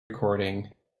Recording.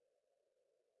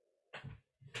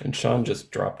 And Sean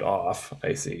just dropped off,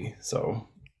 I see. So,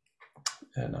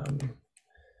 and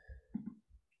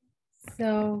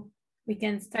So we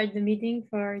can start the meeting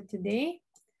for today.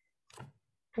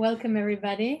 Welcome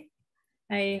everybody.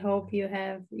 I hope you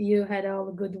had all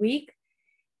a good week.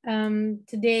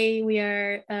 Today we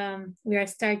are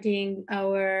starting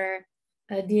our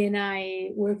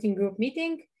DEI working group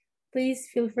meeting. Please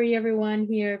feel free, everyone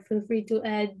here, feel free to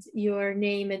add your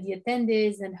name and the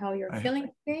attendees and how you're feeling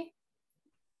today.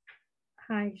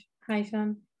 Hi,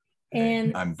 Sean.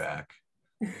 And I'm back.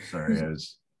 Sorry,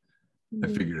 I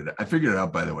figured it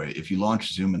out, by the way. If you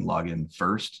launch Zoom and log in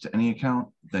first to any account,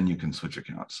 then you can switch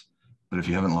accounts. But if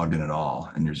you haven't logged in at all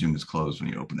and your Zoom is closed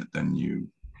when you open it, then you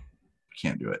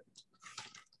can't do it.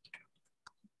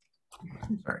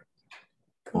 Sorry.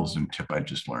 Cool Zoom tip I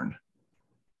just learned.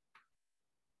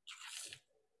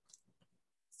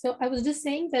 So I was just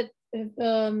saying that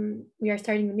we are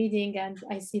starting the meeting and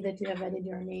I see that you have added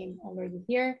your name already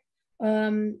here.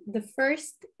 The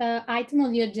first item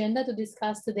on the agenda to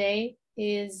discuss today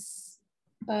is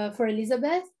for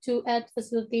Elizabeth to add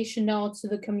facilitation notes to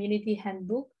the community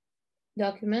handbook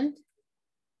document.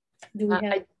 Do we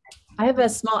have? I have a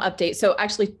small update. So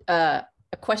actually a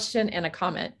question and a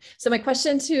comment. So my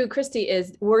question to Christy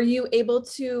is, were you able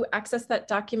to access that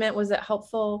document? Was it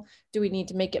helpful? Do we need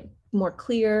to make it more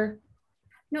clear?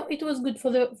 No, it was good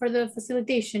for the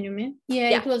facilitation, you mean?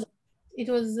 Yeah. It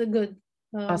was good.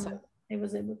 Awesome. I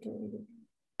was able to read it.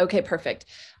 Okay, perfect.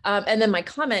 And then my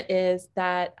comment is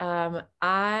that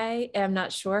I am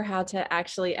not sure how to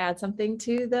actually add something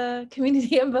to the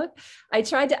community handbook. I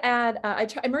tried to add,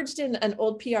 I merged in an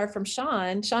old PR from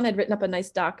Sean. Sean had written up a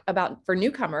nice doc for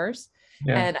newcomers,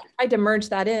 and I tried to merge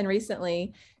that in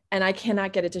recently, and I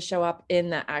cannot get it to show up in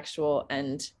the actual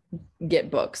end Git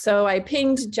book. So I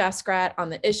pinged Jaskrat on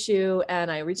the issue,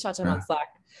 and I reached out to him on Slack.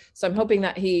 So I'm hoping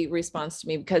that he responds to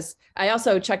me, because I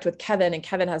also checked with Kevin, and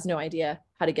Kevin has no idea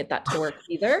how to get that to work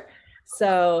either.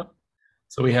 So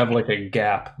we have like a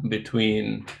gap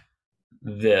between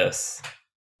this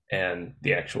and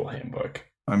the actual handbook.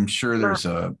 I'm sure there's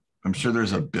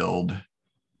a build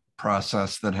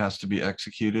process that has to be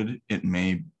executed. It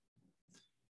may,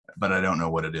 but I don't know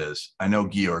what it is. I know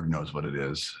Georg knows what it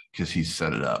is because he's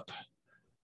set it up.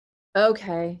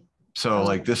 Okay. So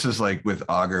like this is like with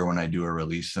Augur, when I do a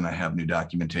release and I have new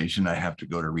documentation, I have to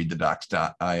go to read the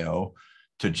docs.io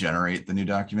to generate the new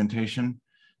documentation.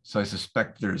 So I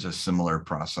suspect there's a similar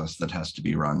process that has to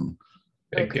be run.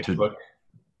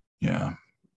 Yeah.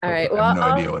 All right. Well, I have no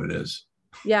idea what it is.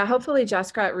 Yeah, hopefully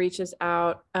Jaskrat reaches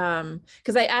out,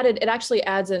 because it actually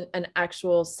adds an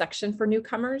actual section for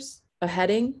newcomers, a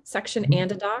heading section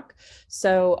and a doc.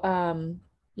 So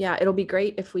yeah, it'll be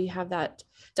great if we have that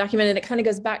documented. It kind of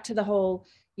goes back to the whole,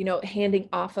 handing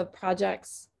off of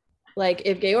projects. Like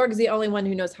if Georg's the only one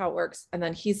who knows how it works and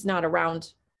then he's not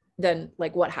around, then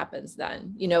like what happens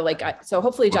then? So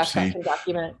hopefully Jaskrat can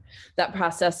document that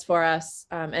process for us.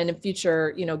 And in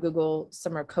future, Google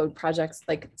Summer Code projects,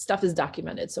 like stuff is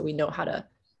documented so we know how to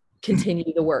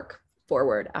continue the work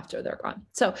forward after they're gone.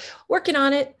 So working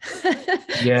on it.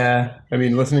 Yeah, I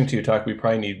mean, listening to you talk, we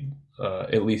probably need,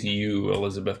 at least you,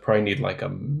 Elizabeth, probably need like a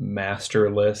master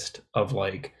list of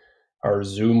like our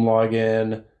Zoom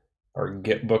login, our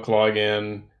Gitbook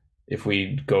login. If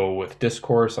we go with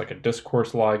Discourse, like a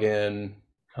Discourse login,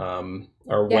 our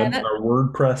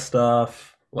WordPress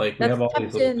stuff, like we have all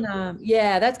these little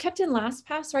that's kept in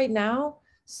LastPass right now.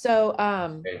 So,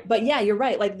 but yeah, you're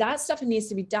right. Like that stuff needs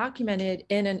to be documented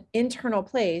in an internal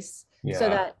place so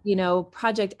that,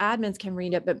 project admins can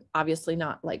read it, but obviously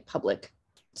not like public.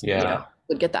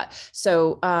 Would get that.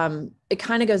 So it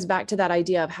kind of goes back to that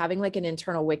idea of having like an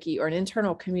internal wiki or an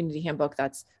internal community handbook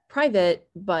that's private,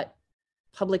 but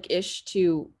public-ish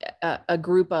to a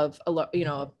group of,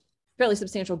 a fairly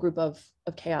substantial group of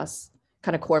CHAOSS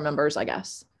kind of core members, I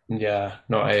guess. Yeah,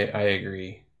 no, I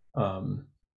agree.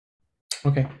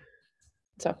 Okay.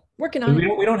 So working on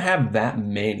it. We don't have that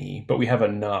many, but we have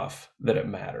enough that it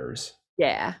matters.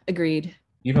 Yeah, agreed.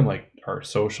 Even like our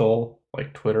social,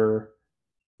 like Twitter.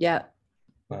 Yeah.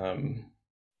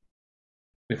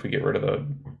 If we get rid of the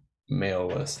mail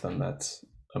list, then that's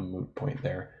a moot point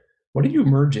there. What did you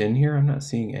merge in here? I'm not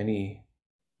seeing any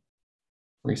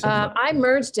recent. I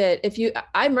merged it.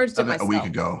 I merged it myself a week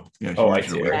ago. Yeah. I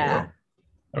see. Yeah.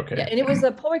 Okay. Yeah, and it was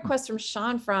a pull request from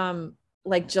Sean from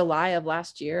like July of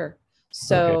last year.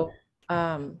 So,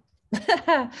 thanks,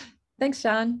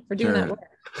 Sean, for doing that work.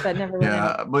 That never went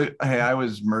in. But hey, I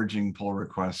was merging pull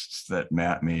requests that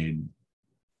Matt made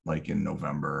like in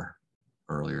November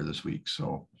earlier this week.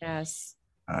 So yes,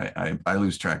 I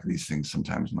lose track of these things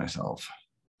sometimes myself.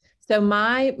 So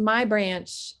my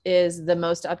branch is the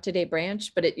most up-to-date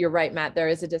branch, but you're right, Matt, there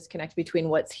is a disconnect between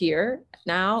what's here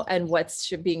now and what's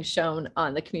being shown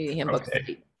on the community handbook Okay.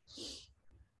 site.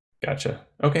 Gotcha.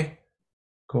 Okay,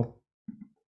 cool.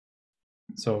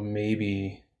 So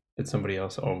maybe, did somebody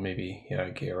else? Oh, maybe, yeah,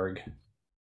 Georg.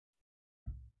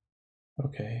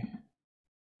 Okay,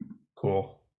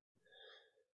 cool.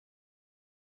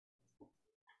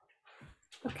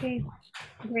 Okay,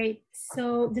 great.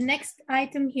 So the next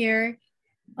item here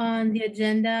on the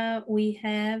agenda, we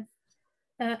have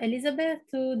Elizabeth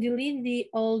to delete the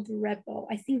old repo.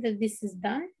 I think that this is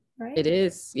done, right? It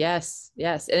is, yes,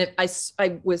 yes. And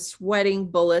I was sweating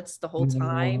bullets the whole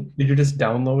time. Did you just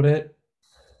download it?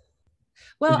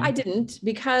 Well, I didn't,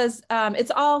 because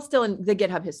it's all still in the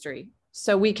GitHub history.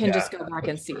 So we can just go back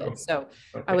and see true. it. So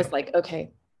Okay. I was like,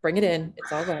 okay, bring it in.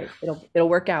 It's all right. It'll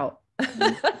work out.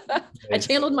 I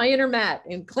channeled my inner Matt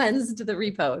and cleansed the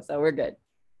repo. So we're good.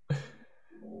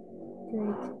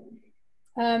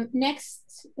 Great.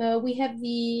 Next, we have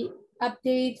the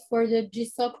update for the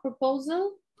GSOC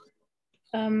proposal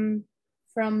from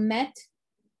Matt.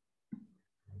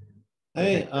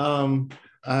 Hey, I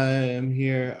am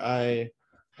here. I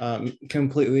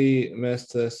completely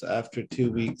missed this after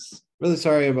 2 weeks. Really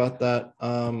sorry about that.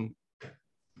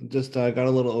 Just got a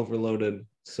little overloaded.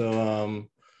 So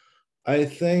I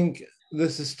think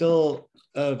this is still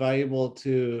valuable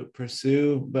to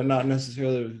pursue, but not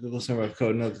necessarily with Google Summer of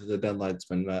Code now that the deadline's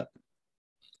been met.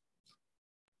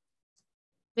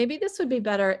 Maybe this would be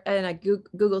better in a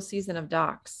Google season of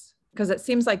docs, because it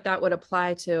seems like that would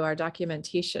apply to our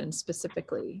documentation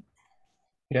specifically.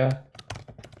 Yeah.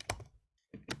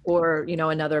 Or, you know,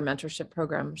 another mentorship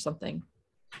program or something.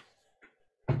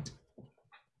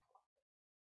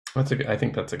 I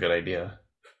think that's a good idea.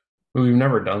 We've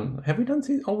never done, have we done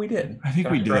season? Oh, we did. I think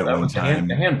we did at one time.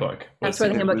 The handbook. That's where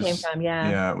the handbook came from, yeah.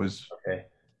 Yeah, it was Okay.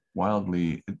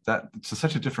 wildly, it's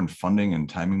such a different funding and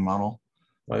timing model.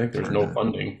 Well, I think there's no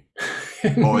funding.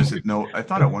 Oh, is it? No, I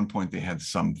thought at one point they had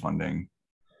some funding.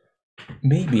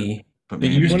 Maybe. But It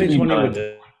maybe used to be 2020 we done.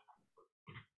 did.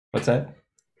 What's that?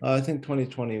 I think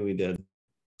 2020 we did.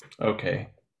 Okay.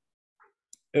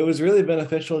 It was really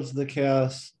beneficial to the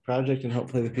CHAOSS project and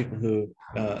hopefully the people who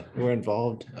were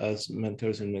involved as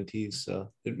mentors and mentees.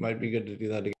 So it might be good to do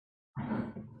that again.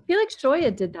 I feel like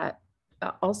Shoya did that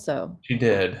also. She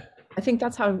did. I think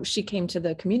that's how she came to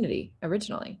the community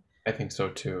originally. I think so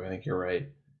too. I think you're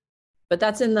right. But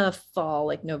that's in the fall,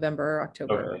 like November,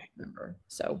 October, Okay. November.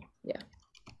 So yeah.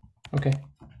 Okay.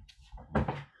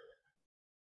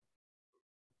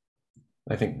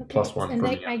 I think Okay. +1 And for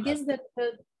I me. guess that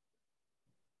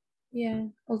yeah,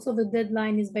 also the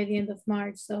deadline is by the end of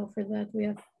March. So for that, we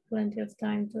have plenty of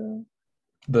time to.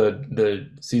 The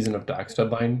season of docs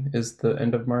deadline is the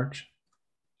end of March.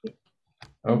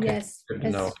 Okay. Yes. Good to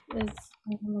know. As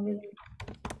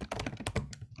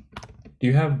Do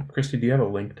you have, Christy, do you have a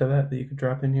link to that you could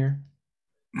drop in here?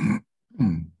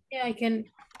 yeah, I can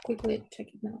quickly check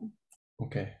it now.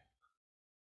 Okay.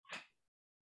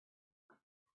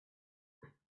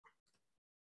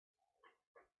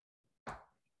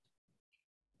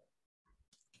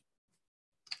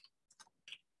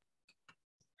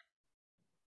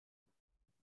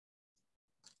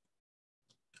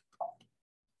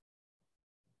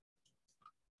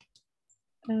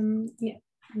 Yeah,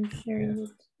 I'm sharing it.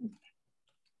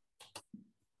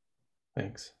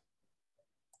 Thanks.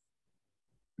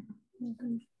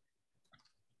 Okay.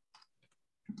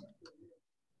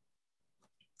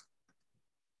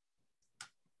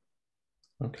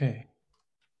 Okay.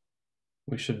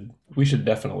 We should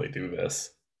definitely do this.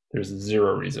 There's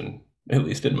zero reason, at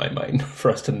least in my mind, for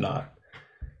us to not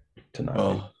do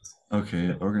Well,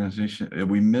 okay, organization.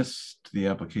 We missed the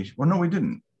application. Well, no, we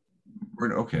didn't.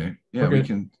 We're okay. Yeah, We're we good.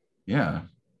 can. Yeah,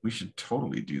 we should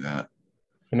totally do that.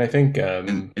 And I think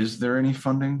And is there any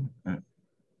funding? I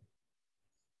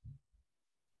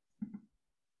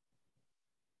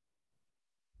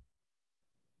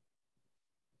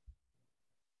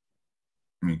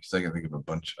mean, because I can think of a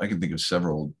bunch. I can think of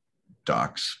several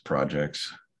docs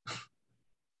projects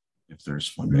if there's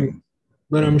funding.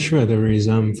 But I'm sure there is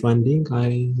funding.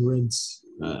 I read,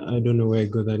 I don't know where I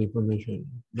got that information,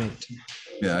 but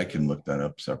Yeah, I can look that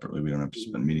up separately. We don't have to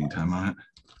spend meeting time on it.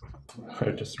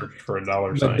 I just searched for a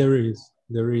dollar sign. but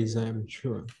there is, I'm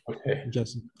sure. Okay.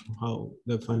 Just how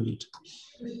they fund it.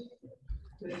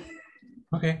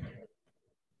 Okay.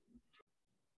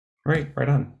 Right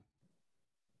on.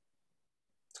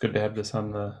 It's good to have this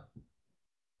on the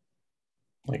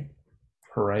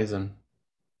horizon.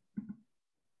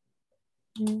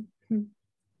 Mhm.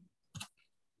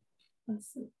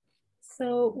 Awesome.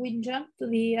 So we jump to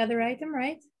the other item,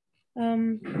 right?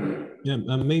 Yeah,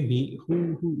 maybe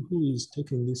who is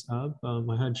taking this up?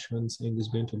 I had Sean saying he's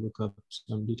going to look up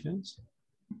some details.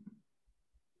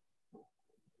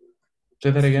 Say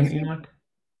that again, Enoch?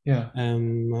 Yeah.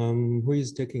 Who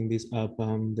is taking this up?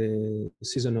 The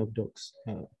season of dogs.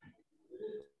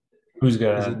 Who's Is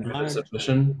gonna it do the Mark?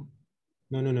 submission?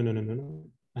 No.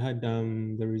 I had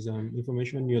there is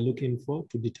information you're looking for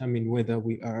to determine whether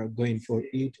we are going for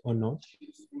it or not.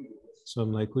 So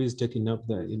I'm like, who is taking up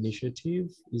the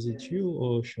initiative? Is it you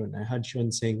or Sean? I had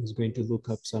Sean saying he's going to look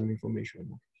up some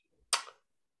information.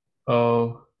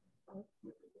 Oh,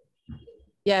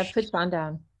 Yeah, put Sean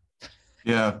down.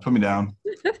 Yeah, put me down.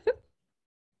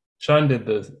 Sean did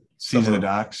the Season of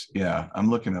docs. Yeah, I'm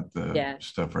looking up the Yeah.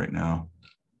 stuff right now.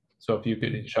 So if you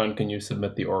could, Sean, can you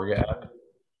submit the org app?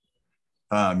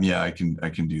 Yeah, I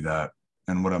can do that.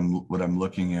 And what I'm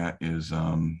looking at is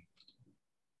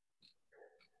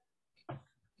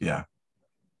yeah.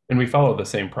 And we follow the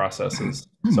same process as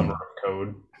Summer of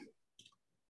Code.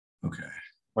 Okay.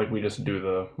 Like we just do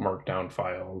the markdown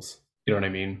files. You know what I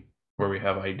mean? Where we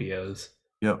have ideas.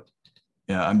 Yep.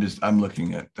 Yeah, I'm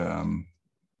looking at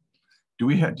do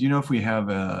you know if we have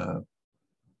a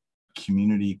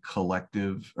community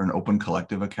collective or an open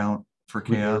collective account for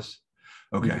CHAOSS?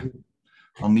 Okay.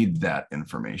 I'll need that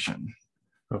information.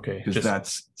 Okay. Because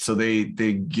that's so they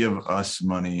give us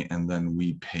money and then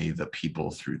we pay the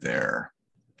people through there.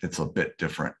 It's a bit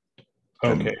different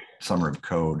than Summer of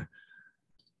Code.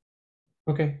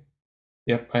 Okay.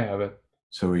 Yep, I have it.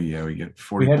 So we get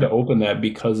 40. We had to open that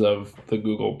because of the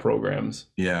Google programs.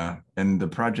 Yeah, and the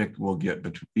project will get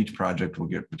each project will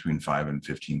get between $5,000 and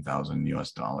 $15,000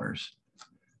 US,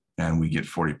 and we get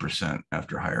 40%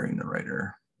 after hiring the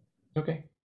writer. Okay.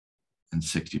 And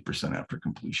 60% after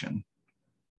completion,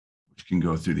 which can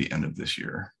go through the end of this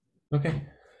year. Okay.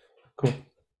 Cool.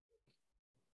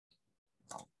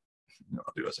 What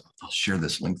I'll do is I'll share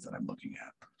this link that I'm looking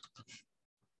at.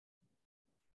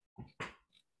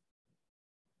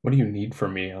 What do you need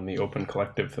from me on the open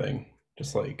collective thing?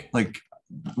 Just like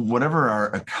whatever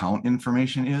our account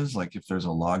information is, like if there's a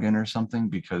login or something,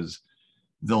 because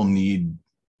they need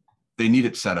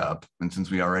it set up. And since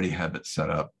we already have it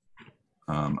set up,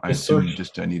 I assume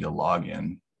I need a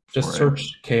login. Just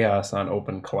search CHAOSS on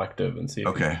open collective and see if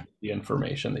you get the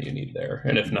information that you need there.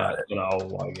 And if not, then I'll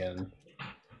log in.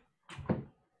 Let's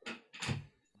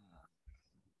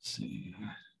see.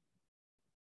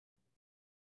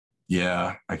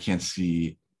 Yeah, I can't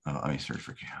see. Let me search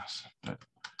for CHAOSS. But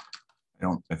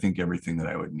I think everything that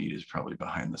I would need is probably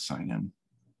behind the sign-in.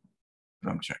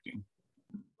 But I'm checking.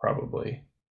 Probably.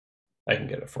 I can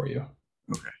get it for you.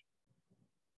 Okay.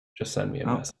 Just send me a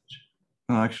message.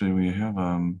 No, actually, we have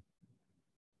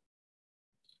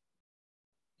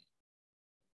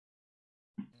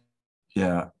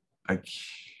yeah, I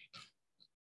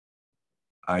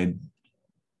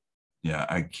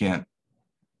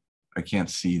can't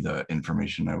see the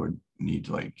information I would need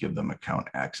to like give them account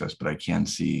access, but I can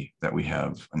see that we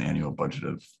have an annual budget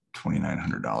of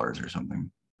 $2,900 or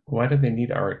something. Why do they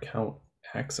need our account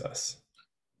access?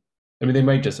 I mean, they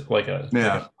might just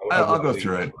I'll go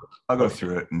through it. I'll go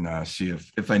through it and see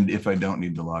if I don't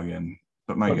need to log in.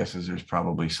 But my guess is there's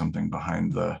probably something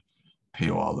behind the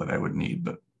paywall that I would need,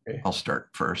 but I'll start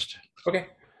first. Okay.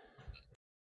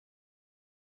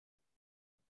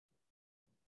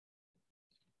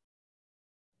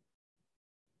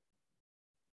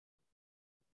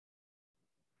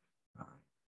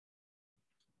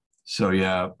 So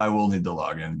yeah, I will need to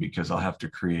log in because I'll have to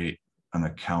create an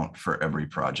account for every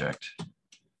project.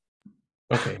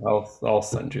 Okay, I'll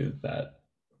send you that.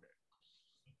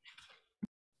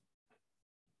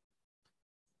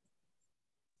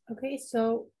 Okay,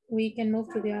 so we can move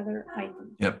to the other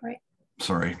item. Yep. Right.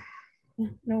 Sorry.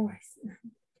 No worries.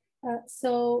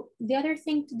 So the other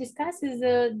thing to discuss is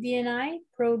the DNI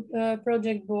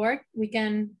project board. We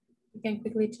can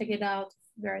quickly check it out.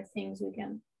 There are things we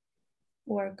can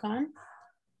work on.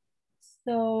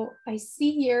 So I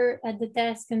see here at the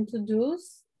task and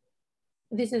to-dos,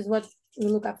 this is what we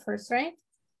look up first, right?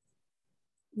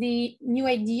 The new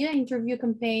idea interview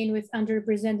campaign with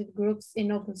underrepresented groups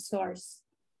in open source.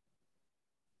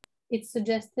 It's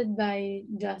suggested by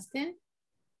Justin.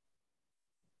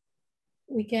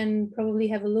 We can probably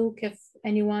have a look if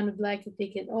anyone would like to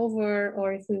take it over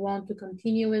or if we want to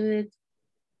continue with it.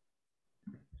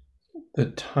 The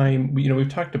time, we've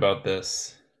talked about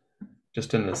this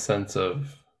just in the sense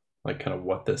of like kind of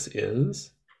what this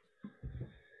is.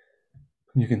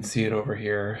 You can see it over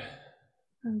here.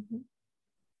 Mm-hmm.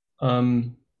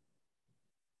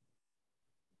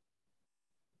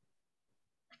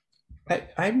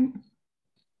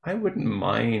 I wouldn't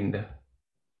mind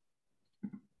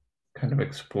kind of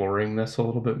exploring this a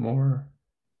little bit more.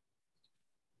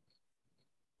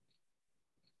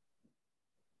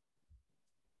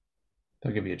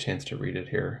 I'll give you a chance to read it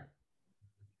here.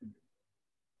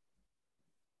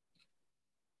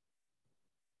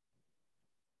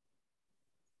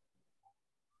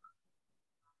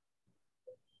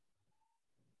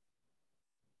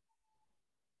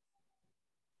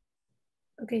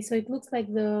 Okay, so it looks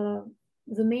like the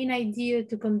main idea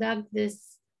to conduct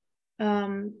this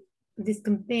these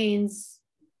campaigns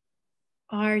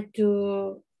are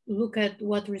to look at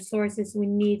what resources we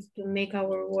need to make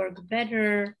our work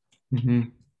better. Mm-hmm.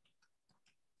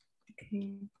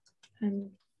 Okay, and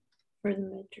for the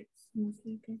metrics.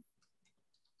 Okay.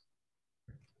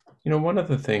 You know, one of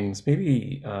the things,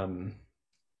 maybe,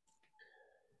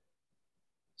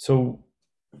 so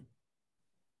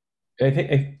I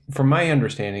think, from my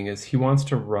understanding, is he wants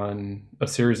to run a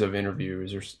series of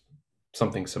interviews or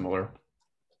something similar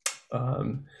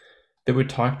that would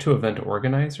talk to event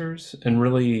organizers and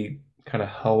really kind of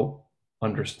help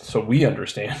so we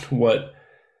understand what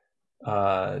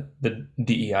the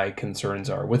DEI concerns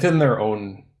are within their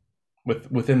own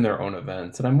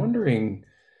events. And I'm wondering,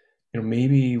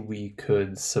 maybe we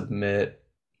could submit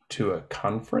to a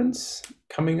conference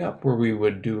coming up where we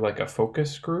would do like a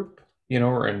focus group,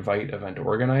 or invite event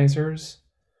organizers.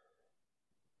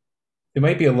 It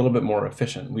might be a little bit more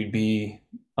efficient. We'd be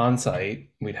on site.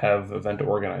 We'd have event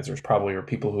organizers probably, or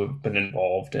people who have been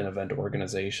involved in event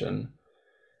organization.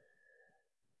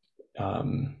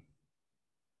 And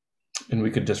we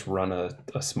could just run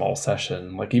a small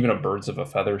session, like even a birds of a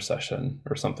feather session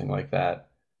or something like that,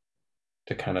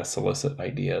 to kind of solicit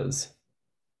ideas.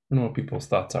 I don't know what people's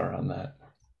thoughts are on that.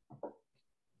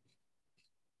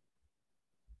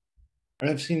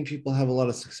 I've seen people have a lot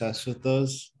of success with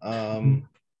those.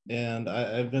 And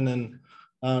I've been in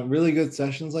really good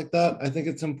sessions like that. I think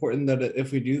it's important that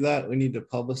if we do that, we need to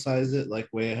publicize it like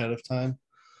way ahead of time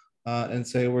and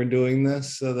say we're doing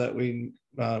this so that we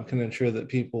can ensure that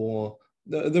people will,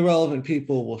 the relevant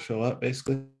people will show up,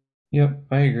 basically. Yep,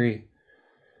 I agree.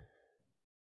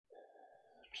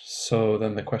 So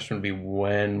then the question would be,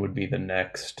 when would be the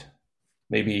next,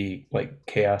 maybe like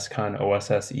CHAOSScon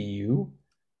OSS EU?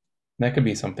 That could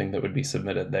be something that would be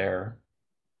submitted there.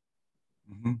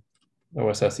 Mm-hmm.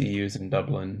 OSS EU's in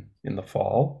Dublin in the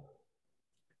fall.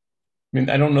 I mean,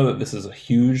 I don't know that this is a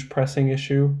huge pressing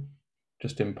issue,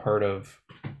 just in part of,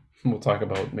 we'll talk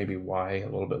about maybe why a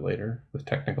little bit later with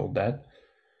technical debt.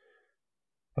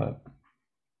 But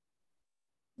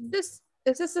Is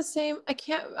this the same? I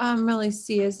can't really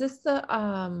see. Is this the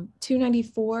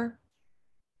 294?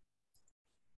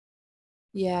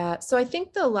 Yeah. So I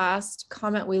think the last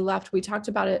comment we left, we talked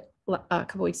about it a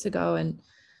couple weeks ago, and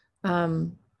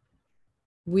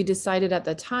we decided at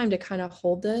the time to kind of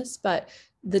hold this, but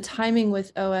the timing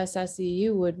with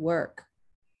OSSEU would work,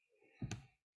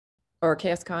 or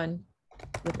CHAOSScon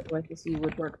with OSSEU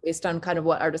would work based on kind of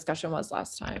what our discussion was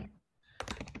last time.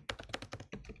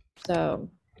 So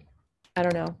I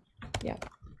don't know. Yeah.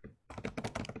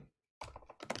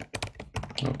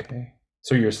 okay.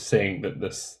 So you're saying that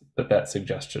that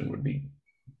suggestion would be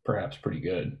perhaps pretty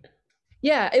good.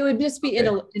 Yeah, it would just be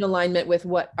Okay. in alignment with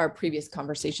what our previous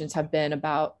conversations have been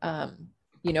about,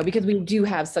 because we do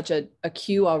have such a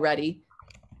queue already.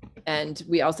 And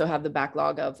we also have the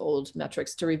backlog of old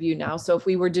metrics to review now. So if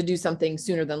we were to do something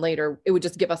sooner than later, it would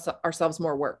just give us ourselves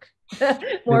more work,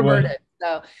 more burden.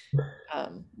 So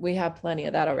we have plenty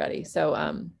of that already. So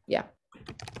yeah.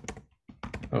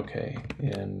 Okay,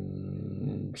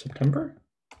 in September?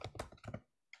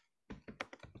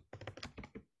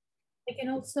 I can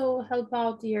also help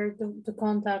out here to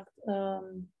contact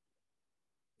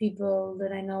people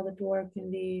that I know that work in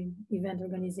the event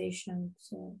organization.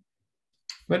 So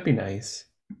That'd be nice.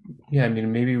 Yeah, I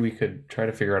mean, maybe we could try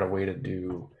to figure out a way to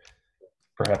do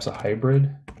perhaps a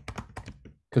hybrid,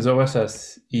 because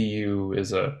OSS EU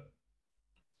is a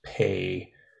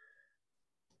pay.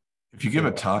 If you give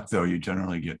a talk, though, you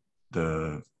generally get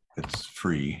it's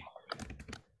free.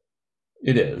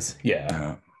 It is,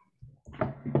 yeah.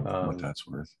 Yeah. What that's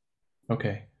worth.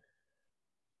 Okay.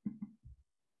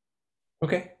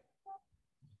 Okay.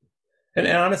 And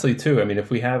honestly, too, I mean, if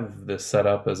we have this set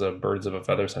up as a birds of a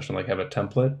feather session, like have a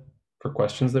template for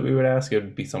questions that we would ask, it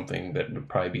would be something that would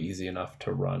probably be easy enough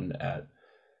to run at,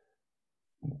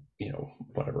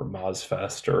 whatever,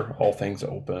 MozFest or All Things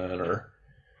Open or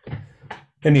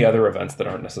any other events that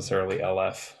aren't necessarily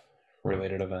LF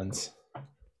related events.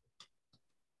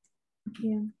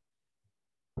 yeah.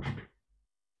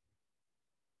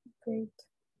 Great.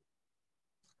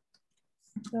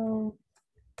 So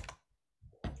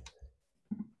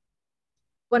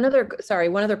One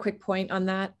other quick point on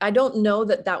that. I don't know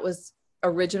that that was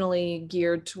originally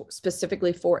geared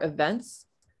specifically for events.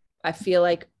 I feel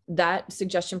like that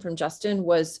suggestion from Justin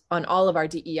was on all of our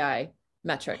DEI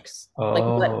metrics. Like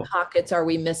what pockets are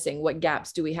we missing? What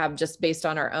gaps do we have just based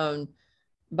on our own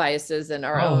biases and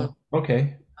our own.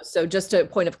 Okay. So just a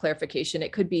point of clarification,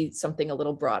 it could be something a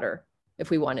little broader if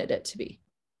we wanted it to be.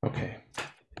 Okay.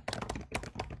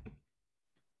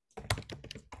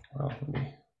 Well, let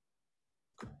me...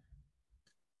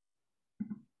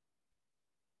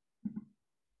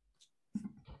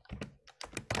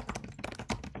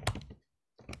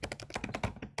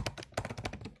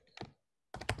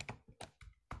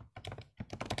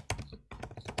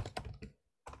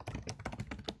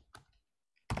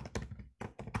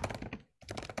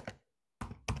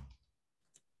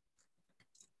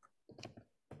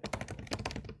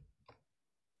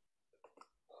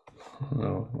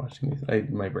 No, watching these,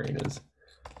 my brain is.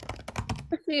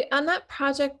 On that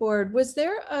project board, was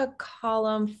there a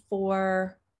column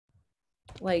for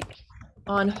like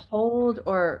on hold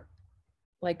or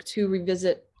like to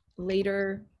revisit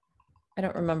later? I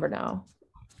don't remember now,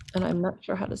 and I'm not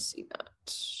sure how to see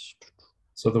that.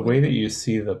 So the way that you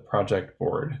see the project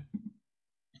board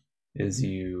is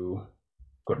you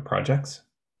go to projects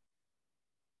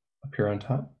up here on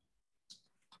top,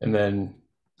 and then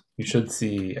you should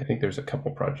see, I think there's a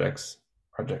couple projects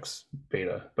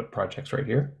beta, but projects right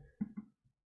here.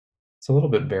 It's a little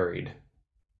bit buried.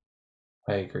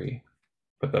 I agree.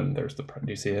 But then there's do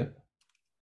you see it?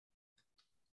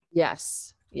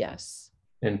 Yes.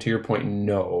 And to your point,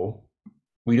 no,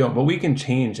 we don't, but we can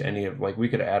change any of, like, we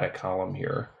could add a column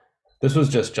here. This was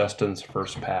just Justin's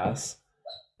first pass.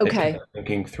 Okay.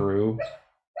 Thinking through.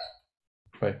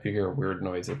 If you hear a weird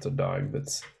noise, it's a dog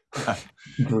that's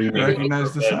dreaming. I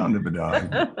recognize the sound of a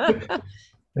dog.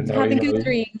 Having good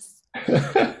dreams.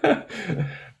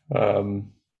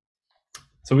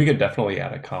 So we could definitely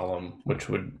add a column, which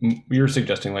would, you're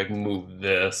suggesting like move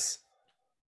this.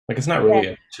 Like it's not really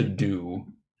a to do.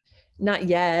 Not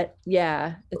yet.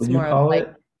 Yeah. It's What more of like,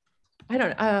 it? I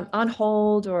don't know, on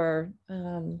hold or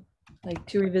like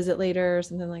to revisit later or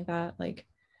something like that. Like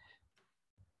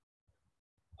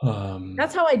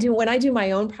that's how I do when I do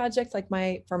my own projects, like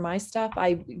for my stuff,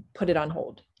 I put it on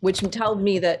hold, which tells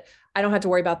me that I don't have to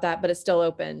worry about that, but it's still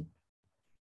open.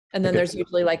 And then there's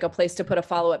usually like a place to put a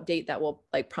follow-up date that will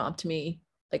like prompt me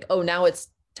like, oh, now it's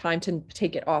time to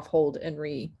take it off hold and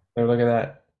look at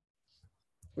that.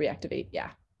 Reactivate.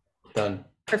 Yeah. Done.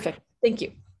 Perfect. Thank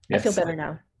you. Yes. I feel better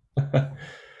now.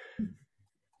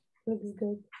 Looks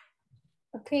good.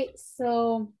 Okay,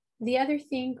 so the other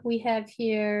thing we have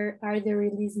here are the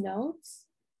release notes.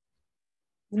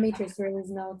 The matrix release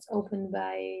notes opened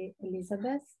by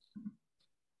Elizabeth.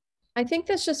 I think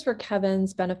that's just for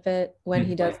Kevin's benefit when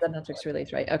he does the matrix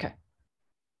release, right? Okay.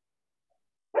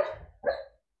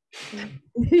 I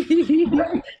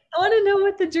want to know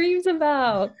what the dream's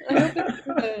about. I hope it's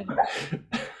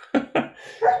good.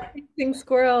 Chasing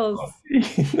squirrels.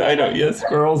 I know, yes,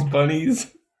 squirrels,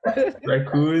 bunnies,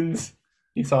 raccoons.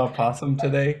 You saw a possum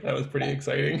today. That was pretty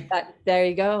exciting. There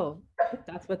you go.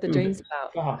 That's what the dream's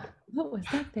about. God. What was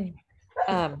that thing?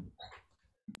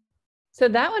 So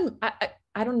that one,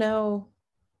 I don't know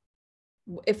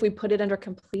if we put it under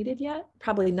completed yet.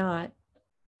 Probably not.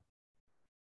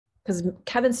 Because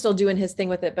Kevin's still doing his thing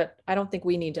with it, but I don't think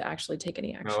we need to actually take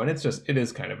any action. No, and it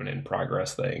is kind of an in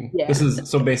progress thing. Yeah. This is,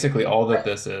 so basically all that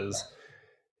this is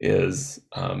this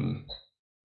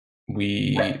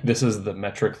is the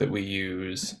metric that we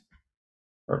use,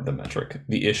 or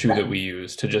the issue that we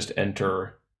use to just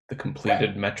enter the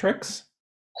completed metrics.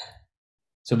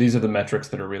 So these are the metrics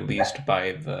that are released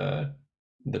by the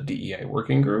DEI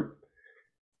working group.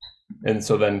 And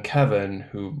so then Kevin,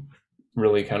 who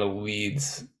really kind of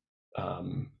leads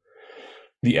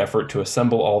the effort to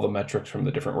assemble all the metrics from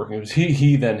the different working groups,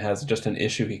 he then has just an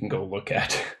issue he can go look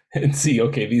at and see,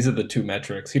 okay, these are the two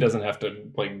metrics. He doesn't have to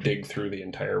like dig through the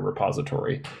entire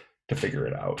repository to figure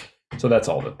it out. So that's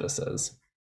all that this is.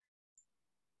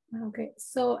 Okay,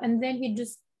 so, and then he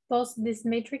just posts this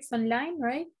matrix online,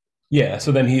 right? Yeah,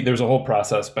 so then there's a whole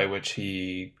process by which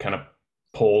he kind of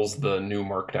pulls the new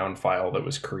markdown file that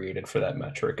was created for that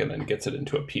metric and then gets it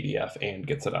into a PDF and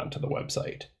gets it onto the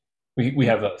website. We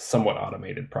have a somewhat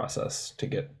automated process to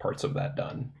get parts of that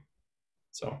done.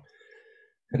 So,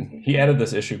 and he added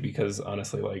this issue because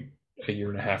honestly, like a year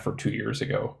and a half or 2 years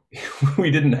ago,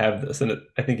 we didn't have this. And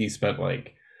I think he spent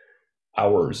like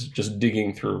hours just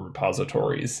digging through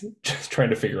repositories, just trying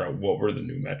to figure out what were the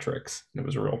new metrics. And it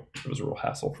was a real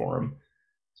hassle for him.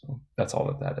 So that's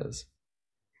all that is.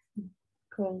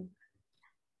 Cool.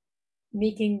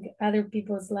 making other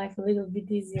people's life a little bit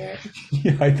easier.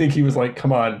 Yeah, I think he was like,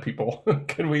 come on, people,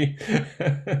 can we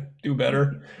do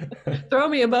better? Throw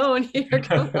me a bone here.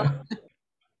 Come on.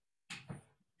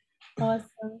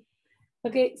 Awesome.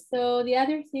 Okay, so the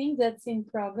other thing that's in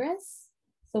progress,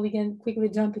 so we can quickly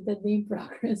jump into the in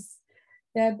progress,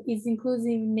 that is inclusive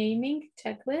naming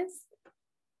checklist.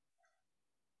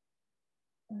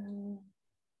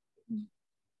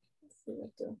 Let's see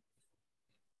what to.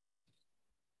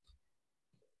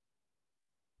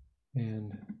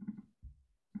 And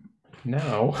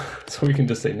now, so we can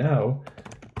just say now,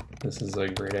 this is a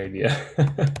great idea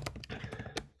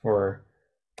for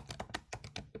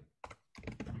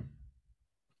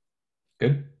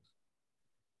good.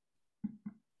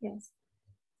 Yes.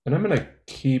 And I'm gonna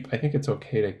keep, I think it's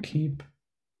okay to keep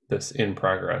this in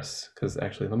progress, because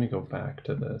actually, let me go back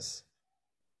to this.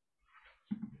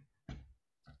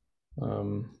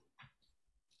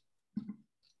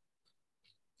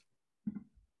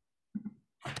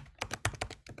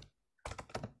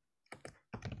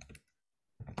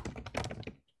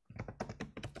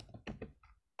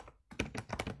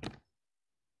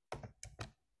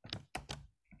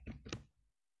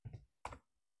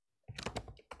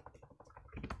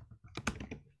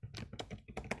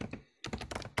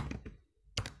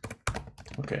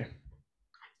 Okay,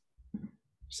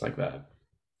 just like that.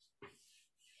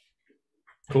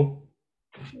 Cool.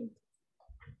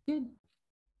 Good.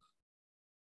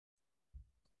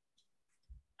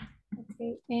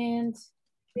 Okay, and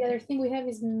the other thing we have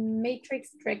is matrix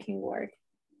tracking work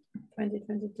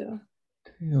 2022.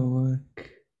 Take a look.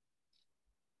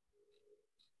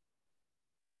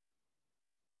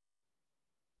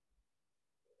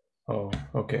 Oh,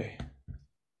 okay.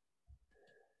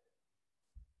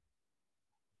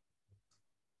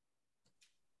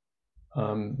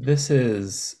 This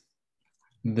is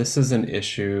an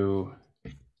issue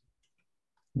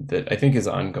that I think is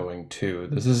ongoing too.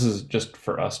 This is just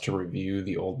for us to review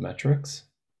the old metrics.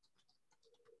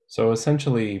 So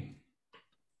essentially,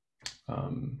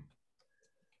 in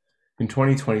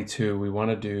 2022, we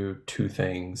want to do two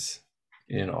things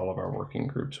in all of our working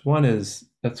groups. One is,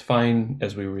 that's fine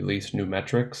as we release new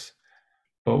metrics,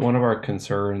 but one of our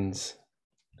concerns,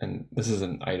 and this is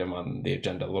an item on the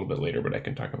agenda a little bit later, but I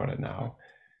can talk about it now,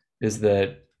 is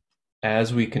that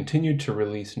as we continue to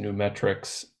release new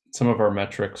metrics, some of our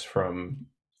metrics from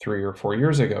 3 or 4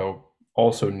 years ago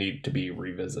also need to be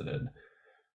revisited.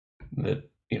 That,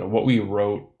 you know, what we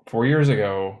wrote 4 years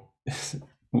ago,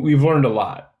 we've learned a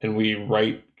lot, and we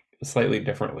write slightly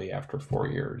differently after 4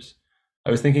 years. I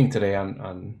was thinking today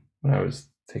on when I was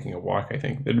taking a walk, I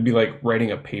think it'd be like writing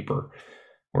a paper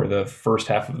where the first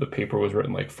half of the paper was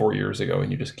written like 4 years ago,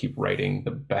 and you just keep writing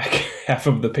the back half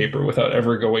of the paper without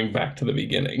ever going back to the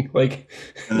beginning. Like,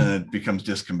 and then it becomes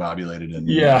discombobulated and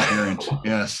yeah, incoherent.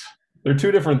 Yes, they're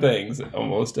two different things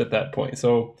almost at that point.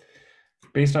 So,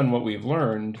 based on what we've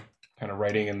learned, kind of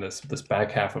writing in this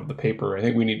back half of the paper, I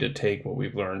think we need to take what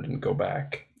we've learned and go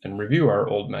back and review our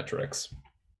old metrics.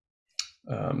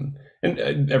 And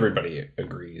everybody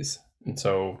agrees. And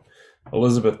so,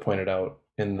 Elizabeth pointed out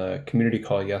in the community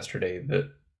call yesterday that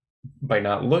by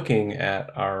not looking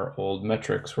at our old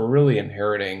metrics, we're really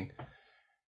inheriting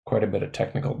quite a bit of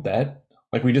technical debt.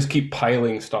 Like, we just keep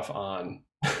piling stuff on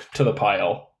to the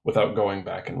pile without going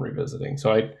back and revisiting.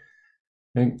 So I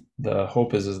think the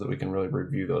hope is that we can really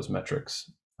review those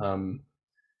metrics.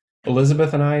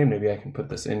 Elizabeth and I, maybe I can put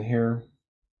this in here.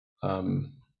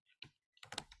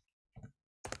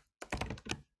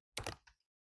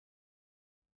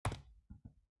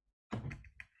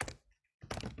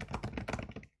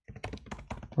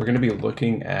 We're going to be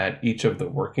looking at each of the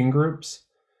working groups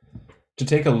to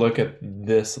take a look at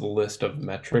this list of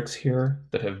metrics here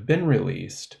that have been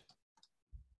released.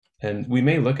 And we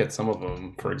may look at some of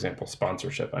them, for example,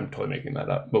 sponsorship. I'm totally making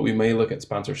that up, but we may look at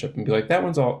sponsorship and be like, that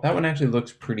one actually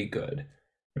looks pretty good.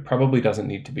 It probably doesn't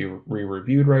need to be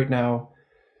re-reviewed right now.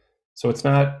 So it's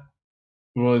not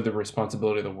really the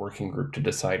responsibility of the working group to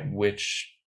decide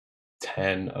which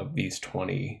 10 of these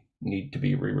 20 need to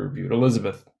be re-reviewed.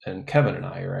 Elizabeth and Kevin and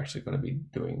I are actually going to be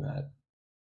doing that.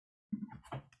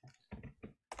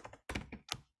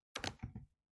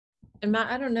 And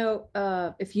Matt, I don't know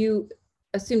if you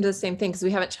assumed the same thing, because we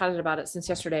haven't chatted about it since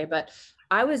yesterday, but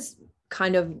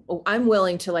I'm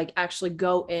willing to like actually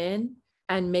go in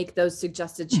and make those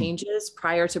suggested changes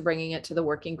prior to bringing it to the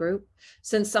working group,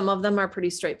 since some of them are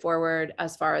pretty straightforward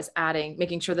as far as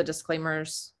making sure the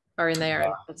disclaimers are in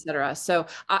there, etc. So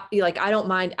I don't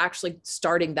mind actually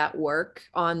starting that work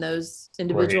on those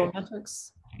individual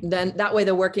metrics. Then that way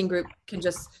the working group can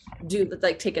just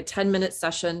take a 10-minute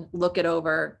session, look it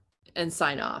over, and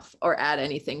sign off or add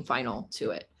anything final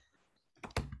to it.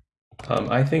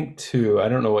 I think too, I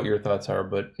don't know what your thoughts are,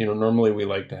 but normally we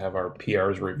like to have our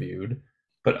PRs reviewed.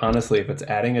 But honestly, if it's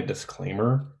adding a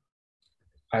disclaimer,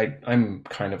 I'm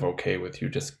kind of okay with you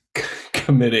just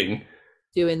committing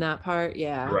Doing that part,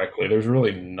 yeah. directly. There's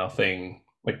really nothing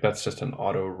like that's just an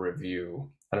auto review.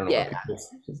 I don't know Yeah.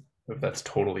 if that's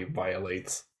totally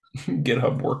violates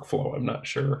GitHub workflow. I'm not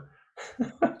sure.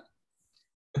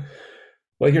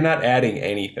 Like you're not adding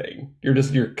anything.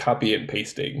 You're copy and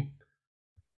pasting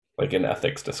like an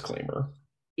ethics disclaimer.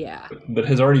 Yeah. That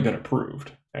has already been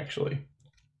approved, actually.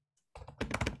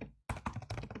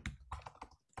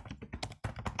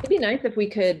 It'd be nice if we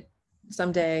could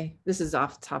someday, this is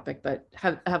off topic, but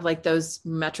have like those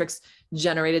metrics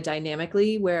generated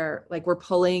dynamically where like we're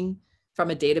pulling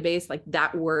from a database, like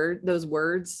that word, those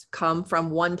words come from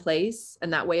one place.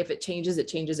 And that way, if it changes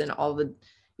in all the,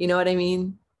 you know what I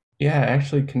mean? Yeah,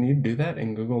 actually, can you do that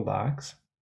in Google Docs?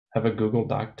 Have a Google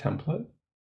Doc template?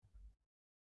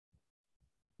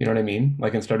 You know what I mean?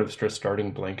 Like instead of just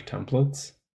starting blank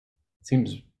templates, it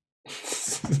seems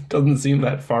doesn't seem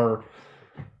that far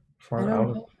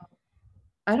out.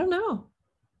 I don't know.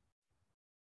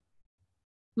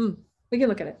 We can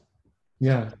look at it.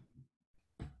 Yeah.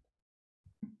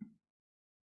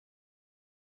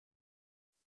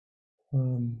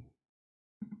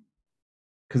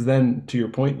 Because then, to your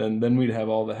point, then we'd have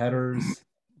all the headers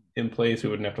in place. We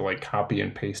wouldn't have to like copy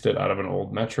and paste it out of an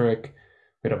old metric.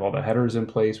 We'd have all the headers in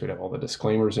place. We'd have all the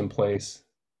disclaimers in place.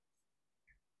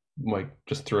 Like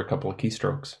just through a couple of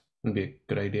keystrokes would be a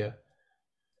good idea.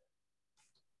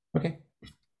 Okay.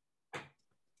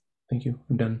 Thank you.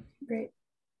 I'm done. Great.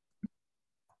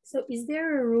 So is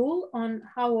there a rule on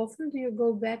how often do you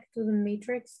go back to the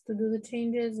matrix to do the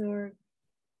changes, or?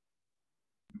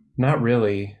 Not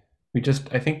really.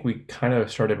 I think we kind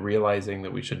of started realizing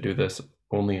that we should do this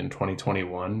only in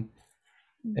 2021.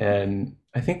 And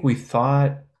I think we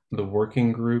thought the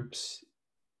working groups,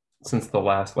 since in the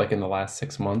last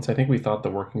 6 months, I think we thought the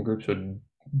working groups would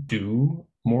do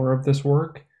more of this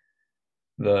work,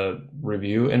 the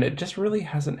review, and it just really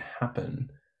hasn't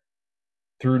happened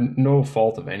through no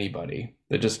fault of anybody.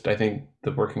 I think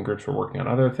the working groups were working on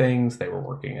other things. They were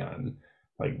working on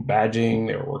like badging,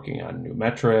 they were working on new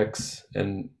metrics.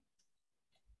 And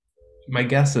my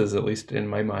guess is, at least in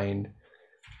my mind,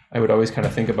 I would always kind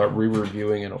of think about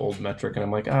re-reviewing an old metric and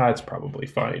I'm like, it's probably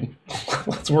fine.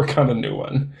 Let's work on a new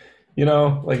one.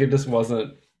 Like it just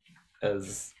wasn't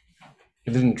it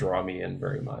didn't draw me in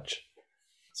very much.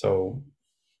 So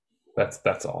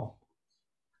that's all.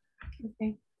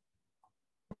 Okay.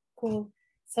 Cool.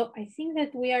 So I think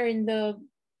that we are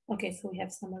okay, so we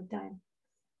have some more time.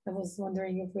 I was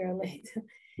wondering if we are late.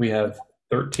 We have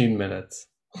 13 minutes.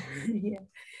 Yeah.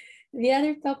 The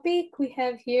other topic we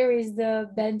have here is the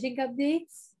badging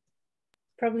updates.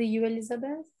 Probably you,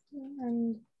 Elizabeth,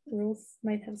 and Ruth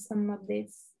might have some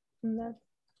updates on that.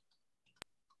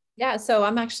 Yeah, so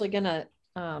I'm actually gonna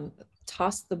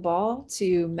toss the ball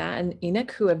to Matt and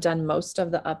Enoch, who have done most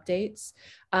of the updates.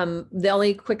 The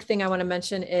only quick thing I want to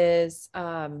mention is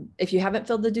if you haven't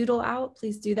filled the doodle out,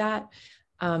 please do that.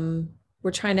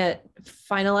 We're trying to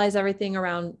finalize everything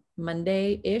around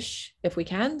Monday-ish if we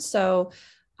can. So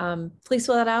please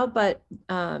fill that out. But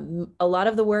a lot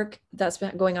of the work that's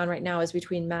been going on right now is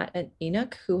between Matt and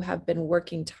Enoch, who have been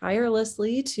working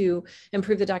tirelessly to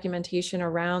improve the documentation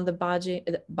around the badging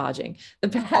bot.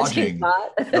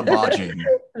 The bodging.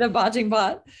 The bodging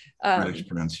bot. British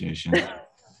pronunciation.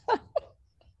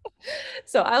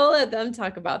 So I will let them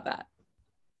talk about that.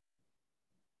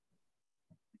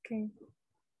 Okay.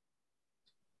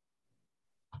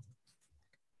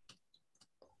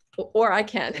 Or I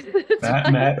can.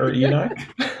 Matt or Enoch?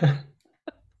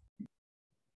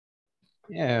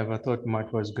 Yeah, I thought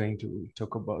Matt was going to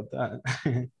talk about that.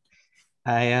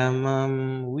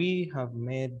 We have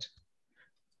made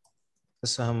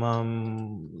some,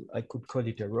 I could call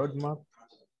it a roadmap.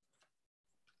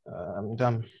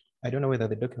 I don't know whether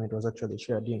the document was actually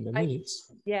shared in the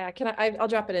minutes. Yeah, I'll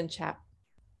drop it in chat.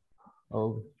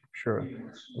 Oh, sure.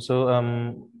 So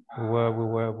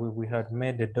we had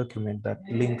made a document that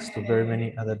links to very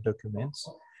many other documents,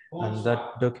 and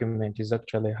that document is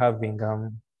actually having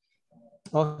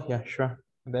oh yeah, sure,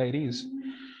 there it is.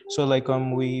 So like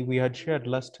we had shared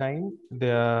last time,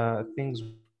 there are things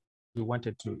we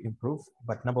wanted to improve,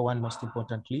 but number one, most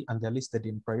importantly, and they're listed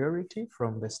in priority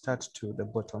from the start to the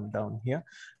bottom down here.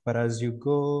 But as you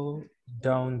go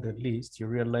down the list, you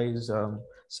realize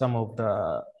some of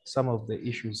the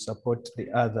issues support the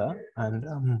other, and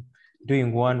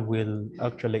doing one will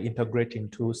actually integrate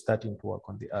into starting to work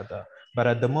on the other. But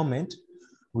at the moment,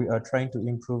 we are trying to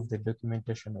improve the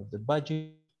documentation of the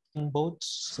budgeting boards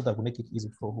so that we make it easy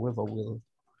for whoever will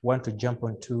want to jump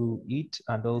onto it,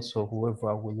 and also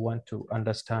whoever will want to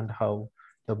understand how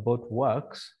the board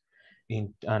works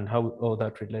and how all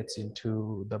that relates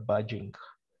into the budgeting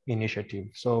initiative.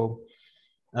 So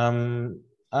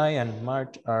I and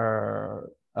Mart are,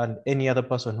 and any other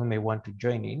person who may want to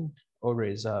join in,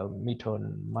 always meet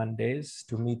on Mondays.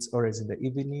 To meet always in the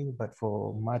evening, but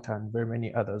for Mart and very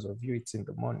many others of you, it's in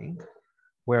the morning,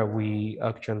 where we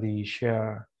actually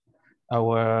share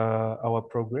our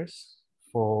progress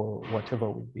for whatever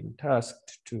we've been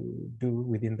tasked to do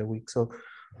within the week. So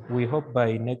we hope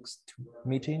by next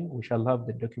meeting, we shall have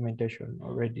the documentation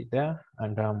already there,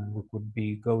 and we could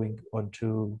be going on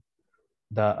to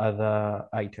the other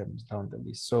items down the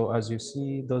list. So as you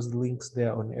see those links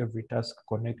there on every task,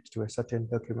 connect to a certain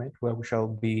document where we shall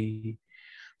be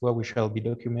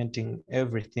documenting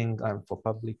everything for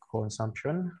public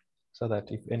consumption, so that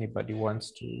if anybody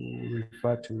wants to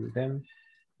refer to them,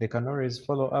 they can always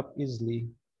follow up easily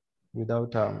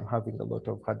without having a lot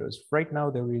of hurdles. Right now,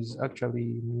 there is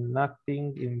actually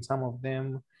nothing in some of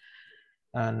them,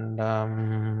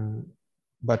 and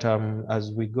but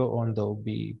as we go on, they'll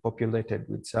be populated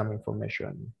with some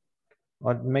information,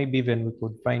 or maybe even we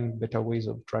could find better ways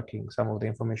of tracking some of the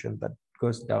information that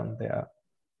goes down there.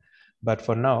 But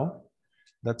for now,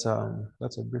 that's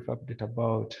a brief update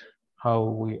about how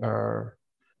we are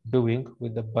doing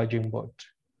with the budgeting board.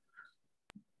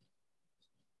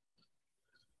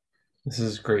 This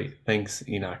is great. Thanks,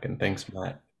 Enoch, and thanks,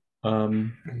 Matt.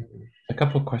 A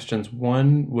couple of questions.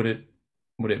 One, would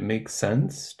it make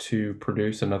sense to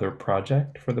produce another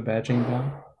project for the badging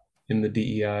bot in the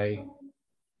DEI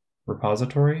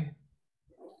repository?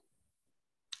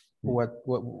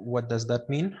 What does that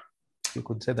mean? You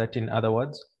could say that in other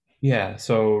words. Yeah,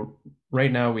 so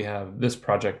right now we have this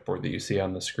project board that you see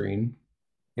on the screen.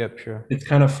 Yep, sure. It's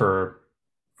kind of for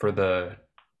the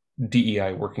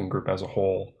DEI working group as a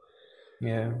whole.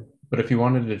 Yeah. But if you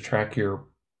wanted to track your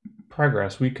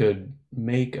progress, we could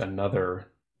make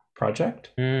another project.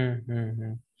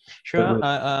 Mm-hmm. Sure.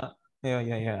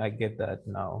 Yeah, I get that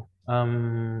now.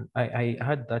 I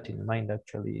had that in mind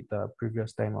actually the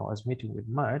previous time I was meeting with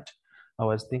Matt. I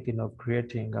was thinking of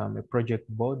creating a project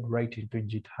board right into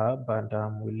GitHub, and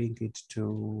we link it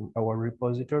to our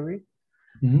repository.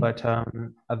 Mhm. But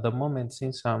at the moment,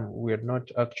 since we're not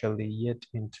actually yet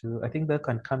into, I think that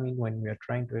can come in when we are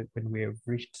when we have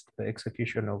reached the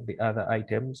execution of the other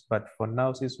items. But for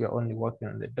now, since we're only working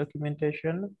on the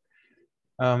documentation,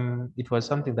 it was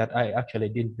something that I actually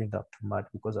didn't bring up to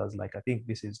Matt, because I was like, I think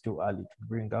this is too early to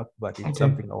bring up, but it's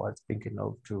something I was thinking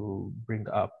of to bring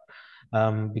up.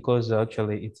 Because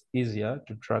actually it's easier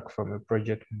to track from a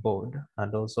project board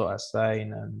and also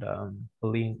assign and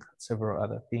link several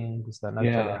other things than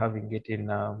actually having it in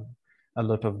a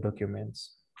lot of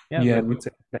documents. Yeah, it's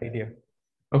a good idea.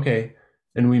 Okay.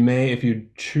 And we may, if you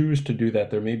choose to do that,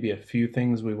 there may be a few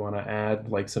things we want to add,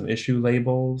 like some issue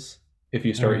labels. If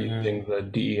you start using the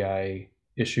DEI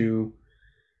issue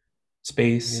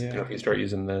space, if you start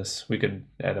using this, we could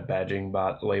add a badging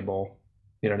bot label.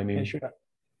 You know what I mean? Yeah,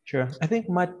 sure. I think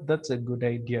Matt, that's a good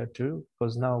idea too,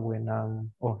 because now when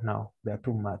now there are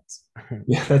two Matts.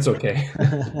 Yeah, that's okay.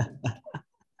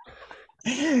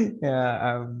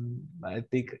 Yeah, I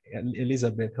think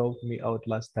Elizabeth helped me out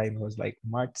last time. It was like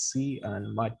Matt C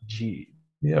and Matt G.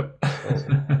 Yep.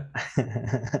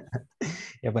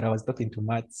 Yeah, but I was talking to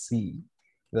Matt C.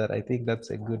 That I think that's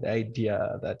a good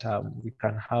idea, that we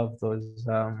can have those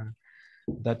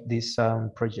that this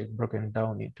project broken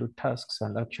down into tasks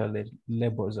and actually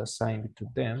labels assigned to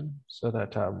them, so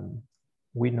that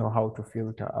we know how to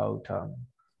filter out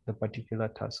the particular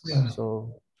tasks. Yeah.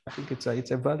 So I think it's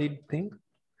a valid thing.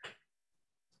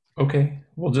 Okay,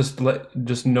 well, just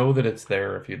know that it's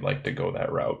there if you'd like to go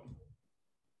that route.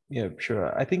 Yeah,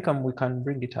 sure. I think we can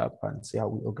bring it up and see how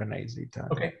we organize it.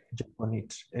 And okay. Jump on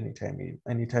it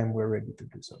anytime we're ready to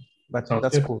do so. But Sounds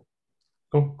that's good. cool.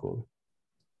 Cool.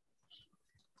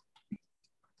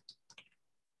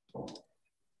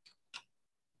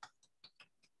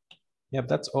 Yeah,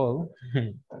 that's all.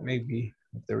 Maybe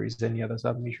if there is any other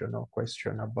submission or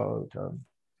question about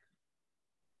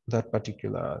that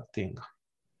particular thing.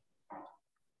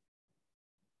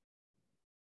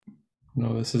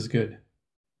 No, this is good.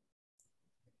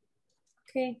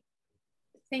 Okay,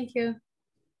 thank you.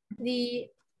 The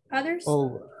others?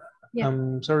 Oh, yeah.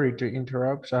 I'm sorry to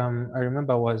interrupt. I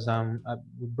remember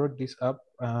we brought this up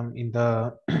in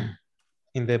the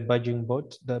in the budgeting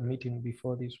board, the meeting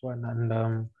before this one, and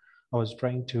I was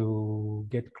trying to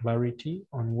get clarity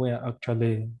on where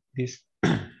actually this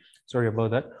sorry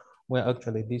about that, where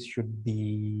actually this should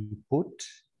be put,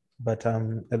 but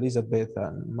Elizabeth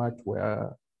and Matt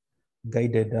were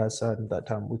guided us and that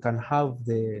we can have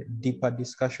the deeper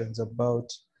discussions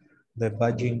about the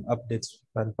badging updates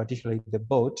and particularly the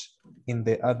bot in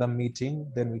the other meeting.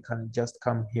 Then we can just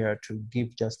come here to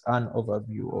give just an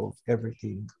overview of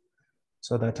everything,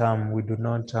 so that we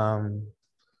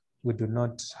do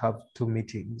not have two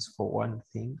meetings for one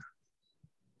thing.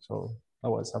 So that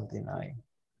was something I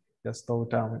just thought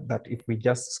that if we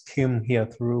just skim here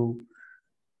through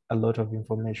a lot of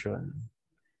information,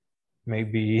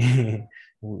 maybe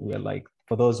we're like,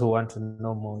 for those who want to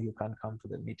know more, you can come to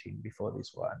the meeting before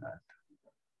this one. And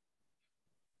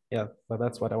yeah, but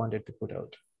that's what I wanted to put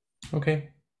out. Okay.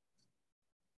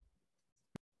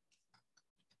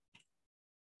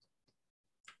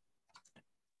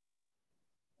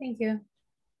 Thank you.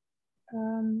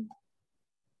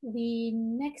 The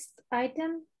next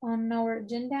item on our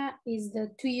agenda is the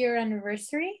 2-year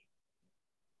anniversary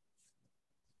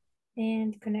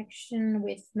and connection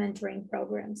with mentoring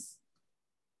programs.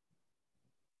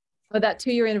 But that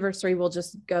 2-year anniversary will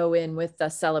just go in with the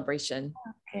celebration.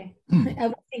 Okay, I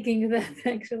was thinking that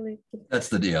actually. That's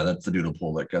the doodle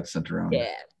poll that got sent around.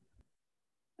 Yeah.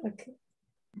 Okay.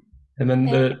 And then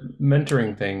the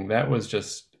mentoring thing, that was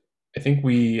just, I think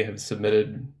we have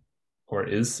submitted or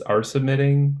are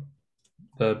submitting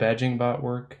the badging bot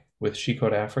work with She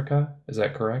Code Africa. Is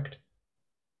that correct?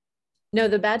 No,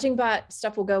 the badging bot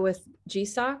stuff will go with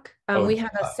GSOC. We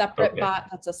have a separate bot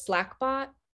that's a Slack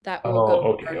bot that will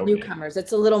go for newcomers.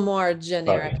 It's a little more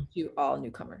generic to all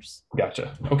newcomers.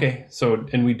 Gotcha. Okay. So,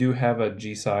 and we do have a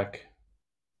GSOC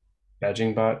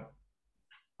badging bot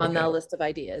on the list of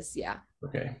ideas. Yeah.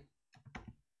 Okay.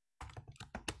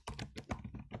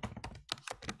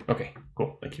 Okay,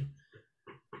 cool. Thank you.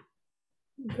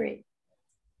 Great.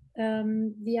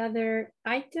 The other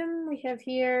item we have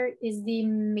here is the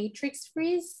matrix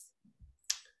freeze.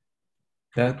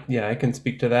 Yeah, I can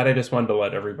speak to that. I just wanted to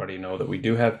let everybody know that we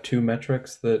do have 2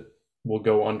 metrics that will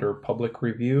go under public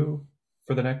review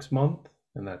for the next month,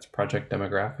 and that's project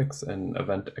demographics and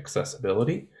event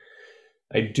accessibility.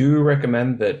 I do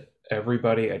recommend that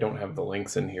everybody, I don't have the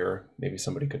links in here, maybe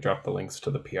somebody could drop the links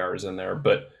to the PRs in there,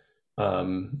 but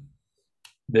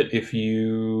that if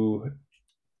you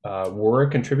were a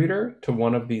contributor to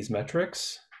one of these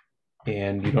metrics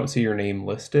and you don't see your name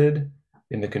listed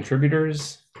in the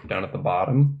contributors down at the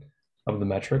bottom of the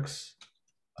metrics,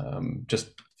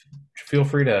 just feel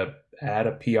free to add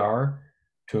a PR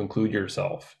to include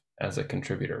yourself as a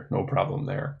contributor. No problem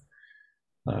there.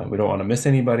 We don't want to miss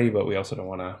anybody, but we also don't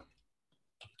want to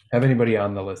have anybody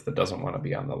on the list that doesn't want to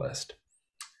be on the list.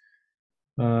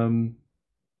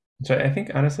 So I think,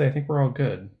 honestly, I think we're all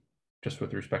good just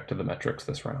with respect to the metrics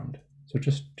this round. So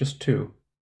just 2.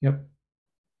 Yep.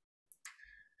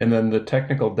 And then the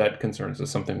technical debt concerns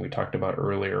is something we talked about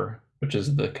earlier, which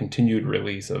is the continued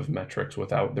release of metrics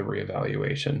without the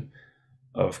reevaluation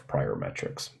of prior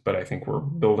metrics. But I think we're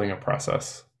building a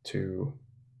process to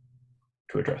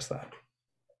address that.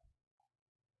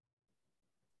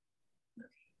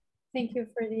 Thank you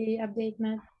for the update,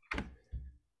 Matt.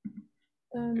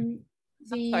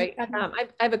 Sorry, I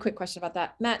have a quick question about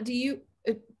that. Matt, do you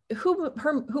who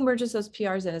merges those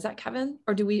PRs in? Is that Kevin,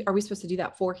 or are we supposed to do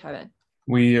that for Kevin?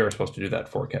 We are supposed to do that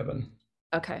for Kevin.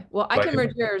 Okay. Well, I can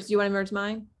merge yours. Do you want to merge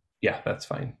mine? Yeah, that's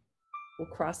fine. We'll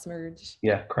cross merge.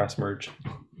 Yeah, cross merge.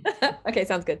 Okay,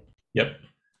 sounds good. Yep.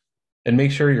 And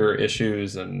make sure your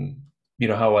issues, and you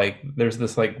know how like there's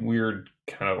this like weird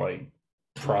kind of like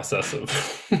process of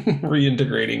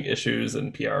reintegrating issues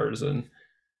and PRs and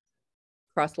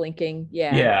cross-linking.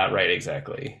 Yeah. Yeah, right,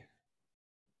 exactly.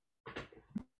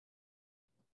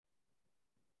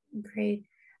 Great.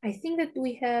 I think that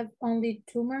we have only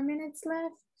 2 more minutes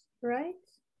left, right?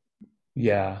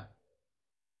 Yeah.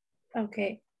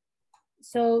 Okay.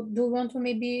 So do you want to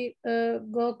maybe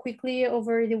go quickly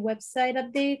over the website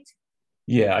update?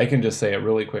 Yeah, I can just say it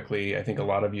really quickly. I think a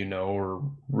lot of you know we're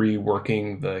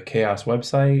reworking the CHAOSS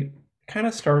website, kind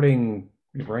of starting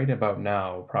right about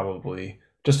now, probably,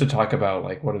 just to talk about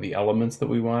like what are the elements that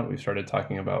we want. We've started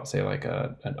talking about, say, like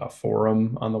a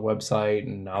forum on the website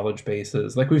and knowledge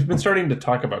bases. Like we've been starting to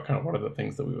talk about kind of what are the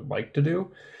things that we would like to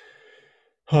do.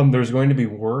 There's going to be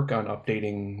work on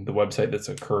updating the website that's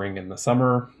occurring in the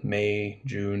summer, May,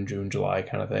 June, July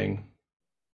kind of thing.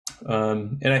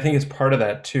 And I think it's part of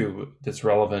that too that's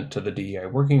relevant to the DEI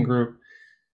working group.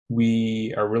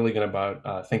 We are really going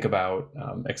to think about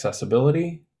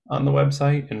accessibility on the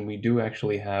website, and we do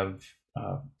actually have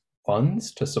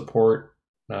funds to support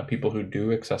people who do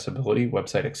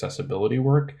website accessibility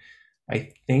work.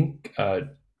 I think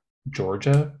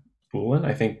Georgia Boulin,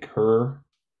 I think her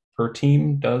her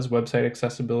team does website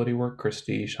accessibility work.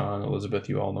 Christy, Sean, Elizabeth,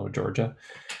 you all know Georgia.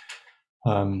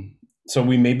 So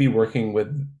we may be working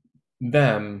with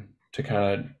them to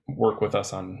kind of work with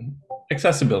us on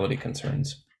accessibility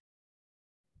concerns.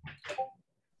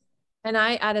 And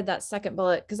I added that second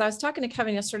bullet because I was talking to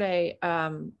Kevin yesterday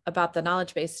about the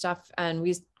knowledge-based stuff, and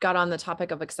we got on the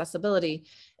topic of accessibility.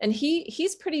 And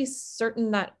he's pretty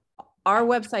certain that our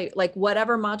website, like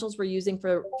whatever modules we're using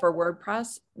for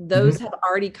WordPress, those have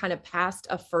already kind of passed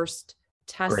a first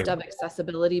test of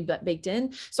accessibility but baked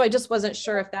in. So I just wasn't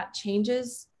sure if that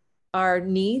changes our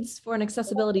needs for an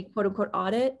accessibility quote unquote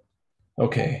audit.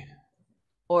 Okay.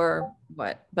 Or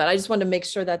what, but I just wanted to make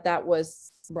sure that that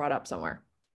was brought up somewhere.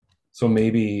 So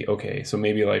maybe, okay, so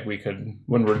maybe like we could,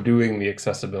 when we're doing the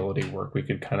accessibility work, we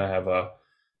could kind of have a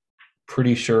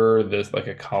pretty sure this, like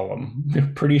a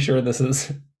column, pretty sure this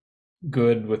is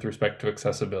good with respect to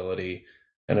accessibility,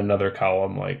 and another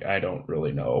column like I don't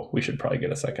really know. We should probably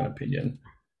get a second opinion.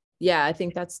 Yeah, I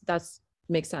think that's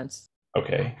makes sense.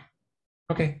 Okay.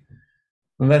 Okay.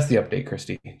 Well, that's the update,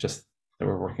 Christy, just that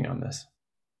we're working on this.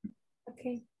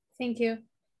 Okay, thank you.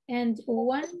 And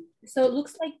so it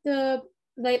looks like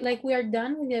like we are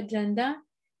done with the agenda.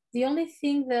 The only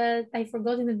thing that I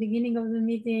forgot in the beginning of the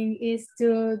meeting is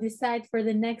to decide for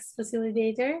the next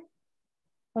facilitator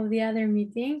of the other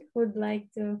meeting. Would like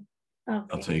to. Okay.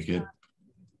 I'll take it.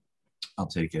 I'll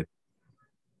take it.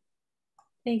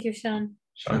 Thank you, Sean.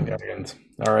 Sean Gaggins.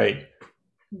 All right.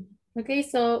 Okay,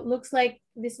 so looks like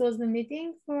this was the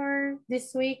meeting for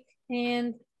this week,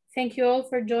 and thank you all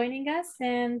for joining us,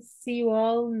 and see you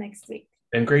all next week.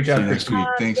 And great job, See you next week.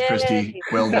 Thanks, Christy.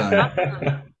 Well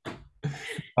done.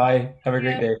 Bye. Have a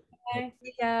great day. Bye.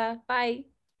 Yeah. Bye.